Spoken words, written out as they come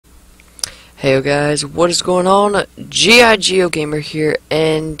Hey guys, what is going on? GIGeoGamer here,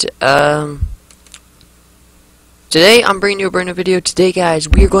 and today I'm bringing you a brand new video. Today, guys,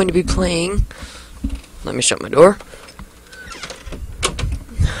 we are going to be playing. Let me shut my door.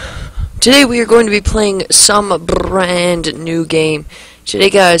 Today we are going to be playing some brand new game.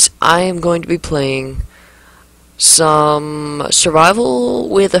 Today, guys, I am going to be playing some survival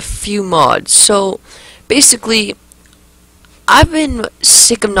with a few mods. So, basically, I've been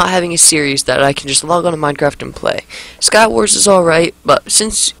sick of not having a series that I can just log on to Minecraft and play. Sky Wars is alright, but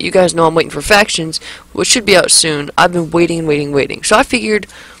since you guys know I'm waiting for Factions, which should be out soon, I've been waiting. So I figured,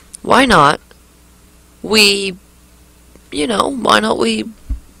 why not we do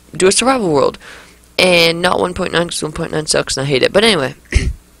a survival world? And not 1.9, because 1.9 sucks and I hate it. But anyway,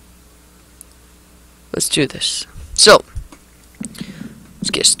 let's do this. So, let's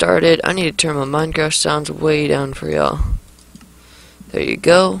get started. I need to turn my Minecraft sounds way down for y'all. There you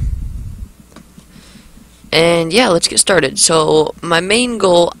go. And yeah, let's get started. So my main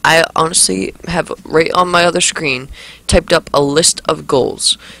goal, I honestly have right on my other screen typed up a list of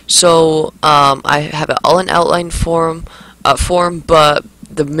goals. So I have it all in outline form, but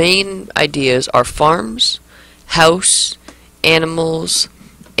the main ideas are farms, house, animals,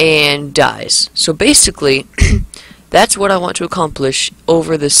 and dyes. So basically, that's what I want to accomplish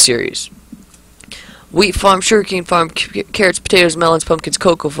over this series. Wheat farm, sugarcane farm, carrots, potatoes, melons, pumpkins,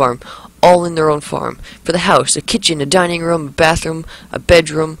 cocoa farm, all in their own farm. For the house, a kitchen, a dining room, a bathroom, a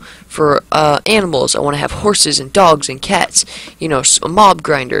bedroom. For animals, I want to have horses and dogs and cats. You know, a mob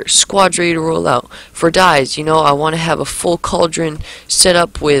grinder, squads ready to roll out. For dyes, you know, I want to have a full cauldron set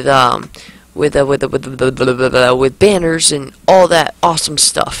up with banners and all that awesome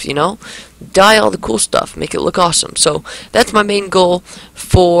stuff. You know, dye all the cool stuff, make it look awesome. So that's my main goal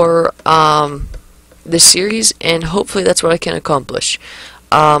for this series, and hopefully that's what I can accomplish.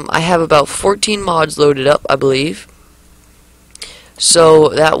 I have about 14 mods loaded up, I believe, so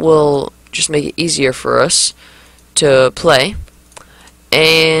that will just make it easier for us to play.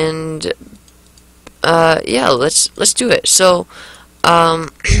 And yeah, let's do it. So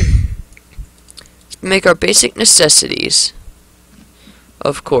make our basic necessities.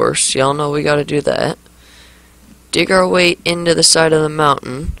 Of course, y'all know we gotta do that. Dig our way into the side of the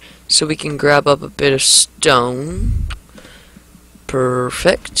mountain so we can grab up a bit of stone.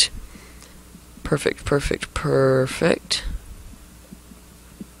 Perfect.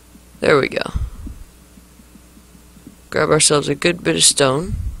 There we go. Grab ourselves a good bit of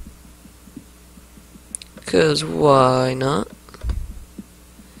stone, 'cause why not?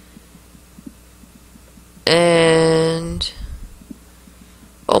 And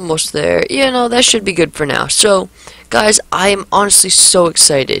almost there. You know, that should be good for now. So, guys, I am honestly so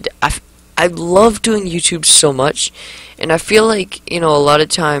excited. I love doing YouTube so much, and I feel like, you know, a lot of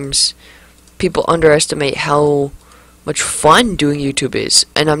times people underestimate how much fun doing YouTube is.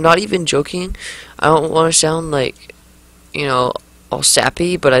 And I'm not even joking. I don't want to sound like, you know, all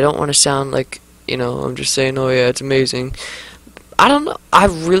sappy, but I don't want to sound like, you know, I'm just saying, oh yeah, it's amazing. I don't know. I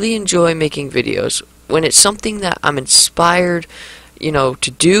really enjoy making videos. When it's something that I'm inspired, you know,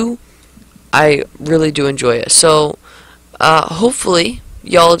 to do, I really do enjoy it. So hopefully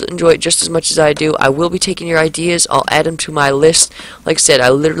y'all enjoy it just as much as I do. I will be taking your ideas. I'll add them to my list. Like I said, I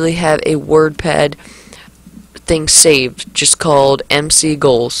literally have a WordPad thing saved just called MC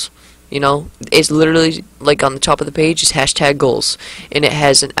Goals. You know, it's literally like on the top of the page is hashtag goals, and it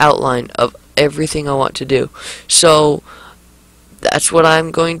has an outline of everything I want to do. So that's what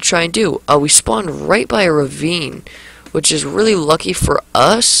I'm going to try and do. We spawned right by a ravine, which is really lucky for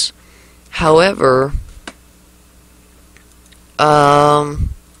us. However,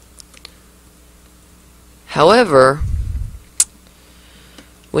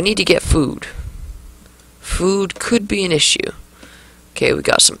 we need to get food. Food could be an issue. Okay, we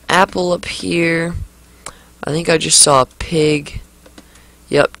got some apple up here. I think I just saw a pig.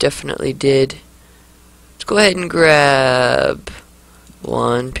 Yep, definitely did. Let's go ahead and grab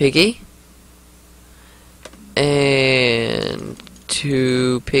one piggy. And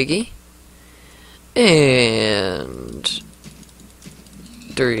two piggy. And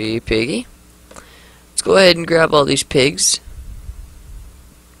three piggy. Let's go ahead and grab all these pigs.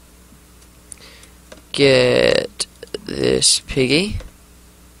 Get this piggy.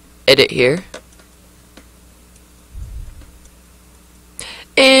 Edit here.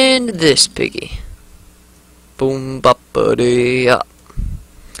 And this piggy. Boom boppity up.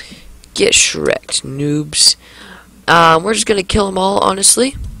 Get shreked, noobs. We're just gonna kill them all,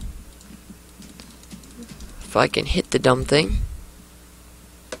 honestly. If I can hit the dumb thing.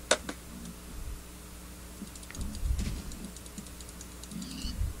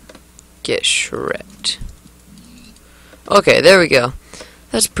 Get shreked. Okay, there we go.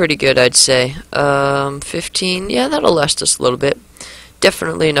 That's pretty good, I'd say. 15, yeah, that'll last us a little bit.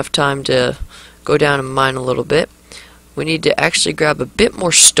 Definitely enough time to go down and mine a little bit. We need to actually grab a bit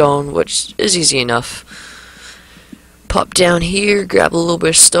more stone, which is easy enough. Pop down here, grab a little bit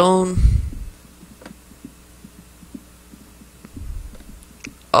of stone.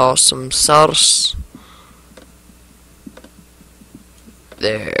 Awesome sauce.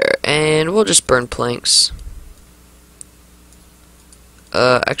 There, and we'll just burn planks.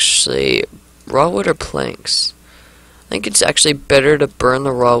 Actually, raw wood or planks? I think it's actually better to burn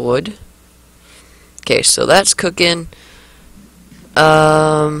the raw wood. Okay, so that's cooking.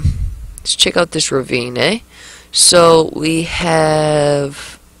 Let's check out this ravine, eh? So we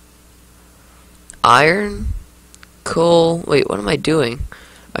have iron, coal. Wait, what am I doing?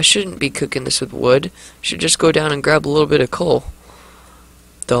 I shouldn't be cooking this with wood. I should just go down and grab a little bit of coal.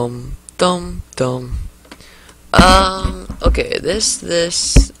 Dum, dum, dum. Okay, this,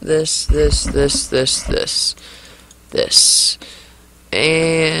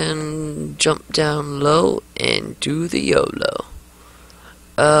 and jump down low and do the YOLO.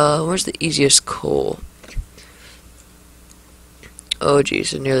 Where's the easiest coal? Oh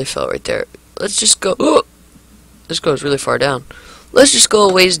jeez, it nearly fell right there. Let's just go. Oh, this goes really far down. Let's just go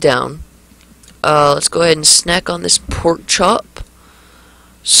a ways down. Let's go ahead and snack on this pork chop.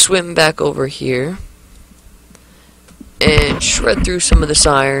 Swim back over here. And shred through some of this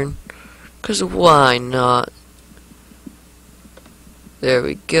iron. 'Cause why not? There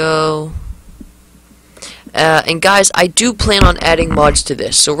we go. And guys, I do plan on adding mods to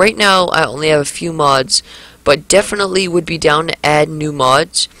this. So right now, I only have a few mods. But definitely would be down to add new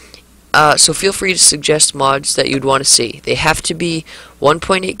mods. So feel free to suggest mods that you'd want to see. They have to be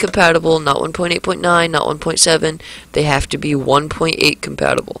 1.8 compatible, not 1.8.9, not 1.7. They have to be 1.8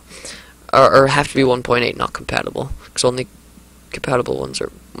 compatible. Or have to be 1.8, not compatible. Because only compatible ones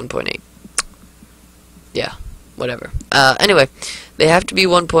are 1.8. Yeah, whatever. Anyway, they have to be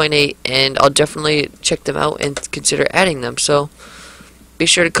 1.8, and I'll definitely check them out and consider adding them. So be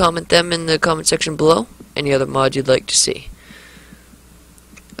sure to comment them in the comment section below. Any other mod you'd like to see.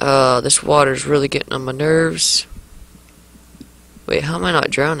 This water's really getting on my nerves. Wait, how am I not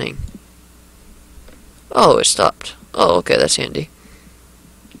drowning? Oh, it stopped. Oh, okay, that's handy.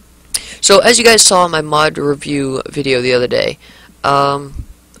 So, as you guys saw in my mod review video the other day, I'm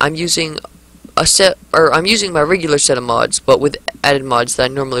using my regular set of mods, but with added mods that I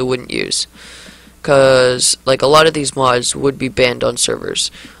normally wouldn't use. Because, like, a lot of these mods would be banned on servers.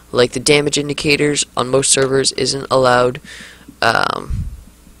 Like, the damage indicators on most servers isn't allowed.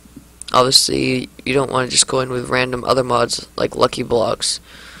 Obviously, you don't want to just go in with random other mods, like Lucky Blocks.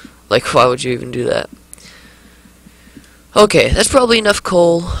 Like, why would you even do that? Okay, that's probably enough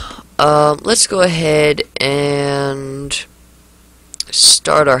coal. Let's go ahead and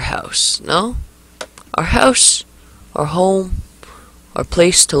start our house. No? Our house, our home, our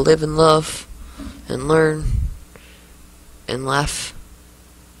place to live and love, and learn, and laugh,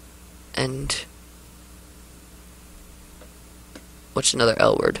 and what's another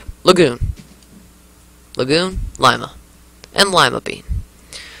L word? Lagoon. Lagoon, Lima, and Lima bean.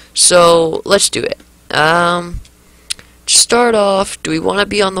 So let's do it. To start off, do we want to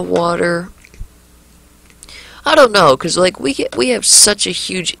be on the water? I don't know, cause like we have such a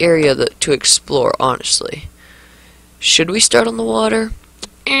huge area to explore. Honestly, should we start on the water?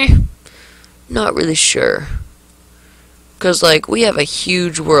 Not really sure. Cause like we have a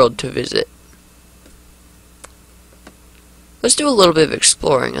huge world to visit. Let's do a little bit of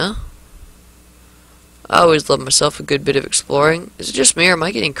exploring, huh? I always love myself a good bit of exploring. Is it just me, or am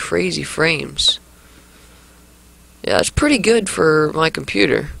I getting crazy frames? Yeah, it's pretty good for my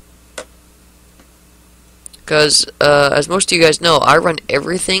computer. Because, as most of you guys know, I run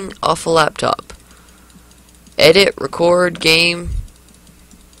everything off a laptop. Edit, record, game,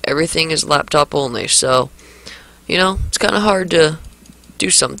 everything is laptop only. So, you know, it's kind of hard to do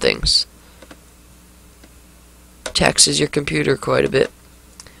some things. Taxes your computer quite a bit.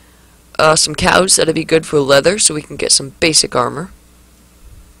 Some cows, that'd be good for leather, so we can get some basic armor.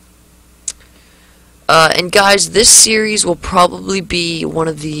 And guys, this series will probably be one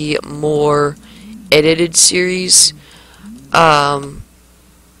of the more edited series.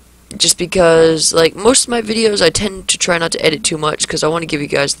 Just because, like, most of my videos I tend to try not to edit too much because I want to give you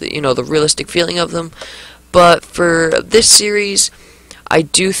guys the, you know, the realistic feeling of them. But for this series, I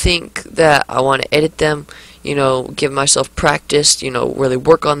do think that I want to edit them, you know, give myself practice, you know, really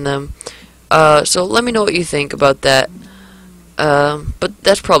work on them. So let me know what you think about that. But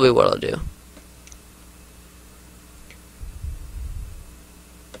that's probably what I'll do.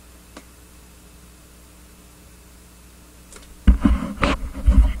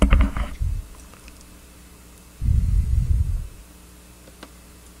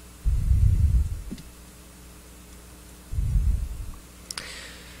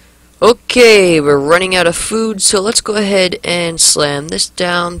 Okay, we're running out of food, so let's go ahead and slam this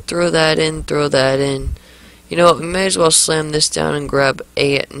down, throw that in, throw that in. You know what, we may as well slam this down and grab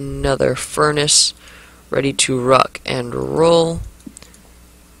another furnace, ready to rock and roll.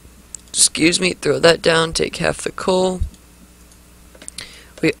 Excuse me, throw that down, take half the coal.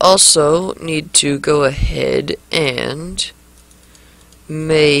 We also need to go ahead and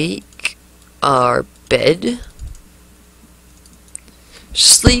make our bed.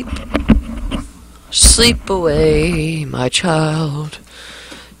 Sleep, sleep away, my child.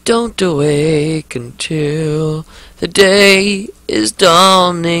 Don't awake until the day is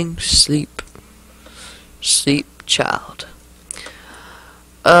dawning. Sleep, sleep, child.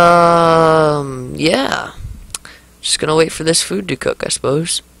 Yeah. Just gonna wait for this food to cook, I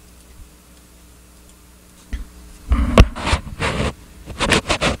suppose.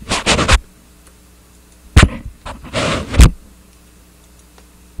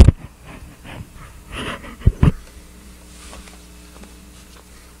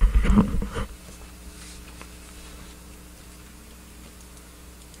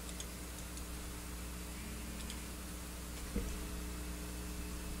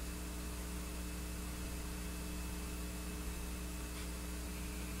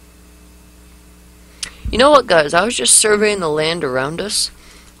 You know what, guys? I was just surveying the land around us,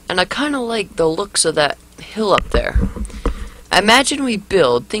 and I kind of like the looks of that hill up there. Imagine we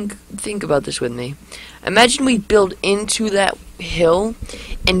build, think about this with me. Imagine we build into that hill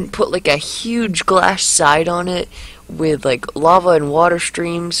and put like a huge glass side on it with like lava and water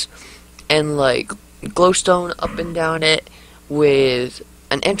streams and like glowstone up and down it with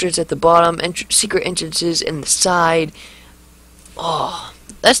an entrance at the bottom, secret entrances in the side. Oh,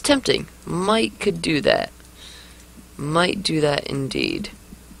 that's tempting. Might could do that. Might do that indeed.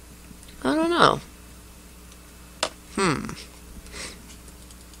 I don't know.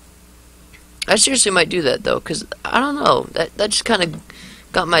 I seriously might do that though, because I don't know. That just kind of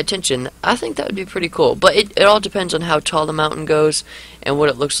got my attention. I think that would be pretty cool. But it all depends on how tall the mountain goes and what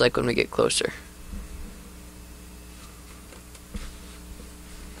it looks like when we get closer.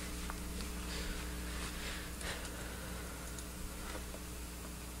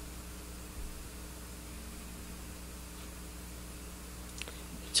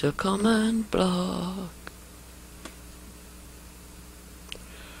 It's a command block.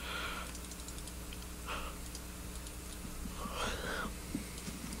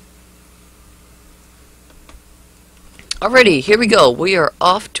 Alrighty, here we go. We are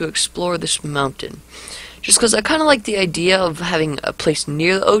off to explore this mountain. Just because I kind of like the idea of having a place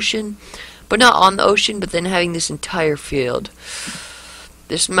near the ocean, but not on the ocean, but then having this entire field.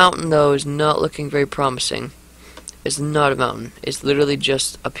 This mountain, though, is not looking very promising. It's not a mountain. It's literally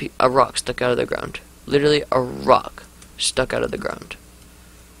just a rock stuck out of the ground. Literally a rock stuck out of the ground.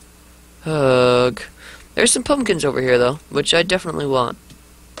 Ugh. There's some pumpkins over here, though, which I definitely want.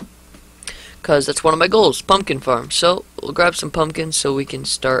 Because that's one of my goals, pumpkin farm. So, we'll grab some pumpkins so we can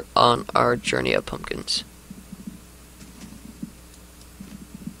start on our journey of pumpkins.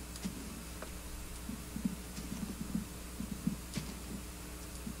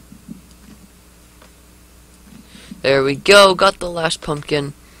 There we go, got the last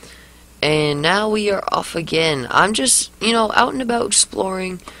pumpkin. And now we are off again. I'm just, you know, out and about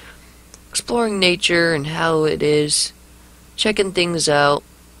exploring nature and how it is. Checking things out.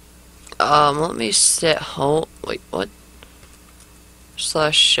 Let me set home. Wait, what?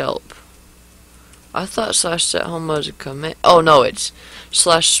 /shelp. I thought /set home was a command. Oh no, it's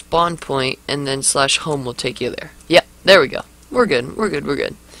 /spawn point and then /home will take you there. Yep, there we go. We're good. We're good. We're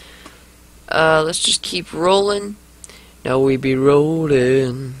good. Let's just keep rolling. Now we be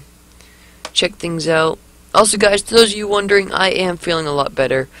rolling. Check things out. Also, guys, to those of you wondering, I am feeling a lot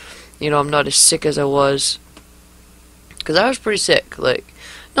better. You know, I'm not as sick as I was. Because I was pretty sick. Like,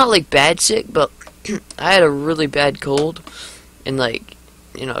 not like bad sick, but I had a really bad cold. And like,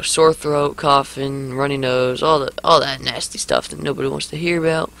 you know, sore throat, coughing, runny nose, all that nasty stuff that nobody wants to hear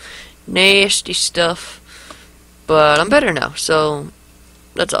about. Nasty stuff. But I'm better now, so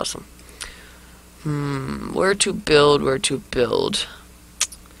that's awesome. Where to build, where to build.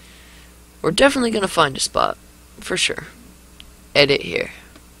 We're definitely gonna find a spot, for sure. Edit here.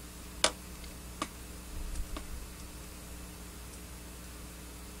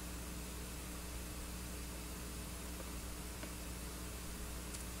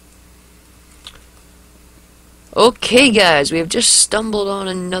 Okay, guys, we have just stumbled on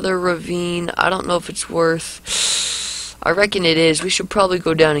another ravine. I don't know if it's worth. I reckon it is. We should probably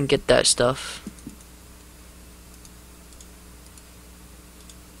go down and get that stuff.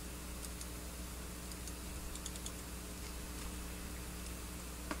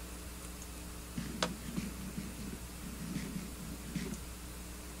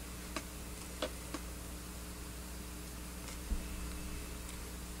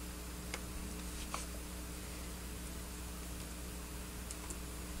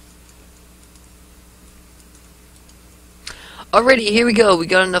 Alrighty, here we go. We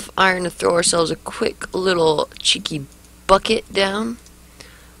got enough iron to throw ourselves a quick little cheeky bucket down,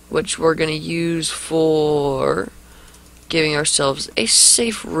 which we're going to use for giving ourselves a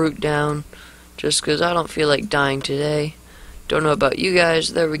safe route down, just because I don't feel like dying today. Don't know about you guys.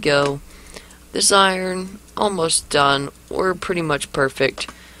 There we go. This iron, almost done. We're pretty much perfect.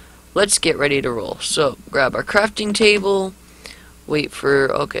 Let's get ready to roll. So, grab our crafting table. Wait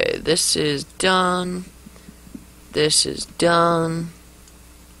for, okay, this is done. This is done.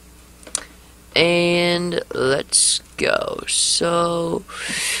 And let's go. So,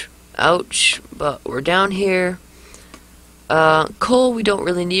 ouch, but we're down here. Coal we don't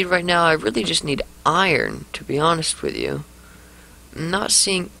really need right now. I really just need iron, to be honest with you. I'm not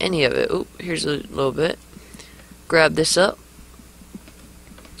seeing any of it. Oh, here's a little bit. Grab this up.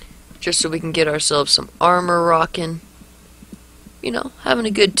 Just so we can get ourselves some armor rocking. You know, having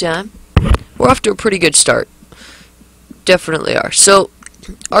a good time. We're off to a pretty good start. Definitely are. So,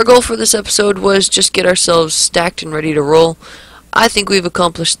 our goal for this episode was just get ourselves stacked and ready to roll. I think we've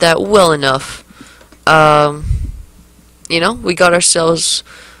accomplished that well enough. You know, we got ourselves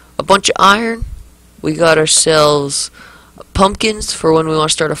a bunch of iron. We got ourselves pumpkins for when we want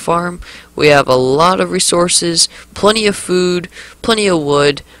to start a farm. We have a lot of resources, plenty of food, plenty of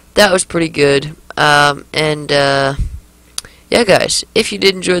wood. That was pretty good. Yeah, guys, if you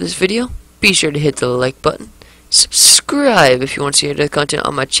did enjoy this video, be sure to hit the like button. Subscribe if you want to see other content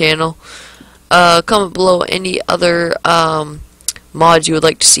on my channel. Comment below any other mods you would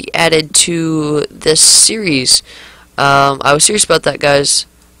like to see added to this series. I was serious about that, guys.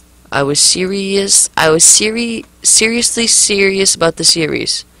 I was seriously serious about the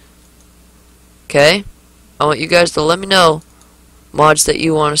series. Okay? I want you guys to let me know mods that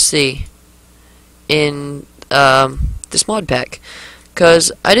you want to see in this mod pack.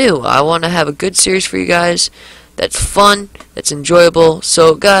 Because I do. I want to have a good series for you guys that's fun, that's enjoyable.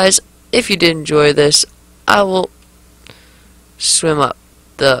 So, guys, if you did enjoy this, I will swim up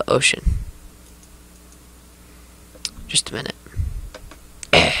the ocean. Just a minute.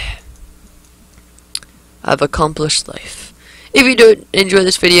 I've accomplished life. If you do enjoy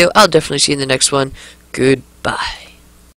this video, I'll definitely see you in the next one. Goodbye.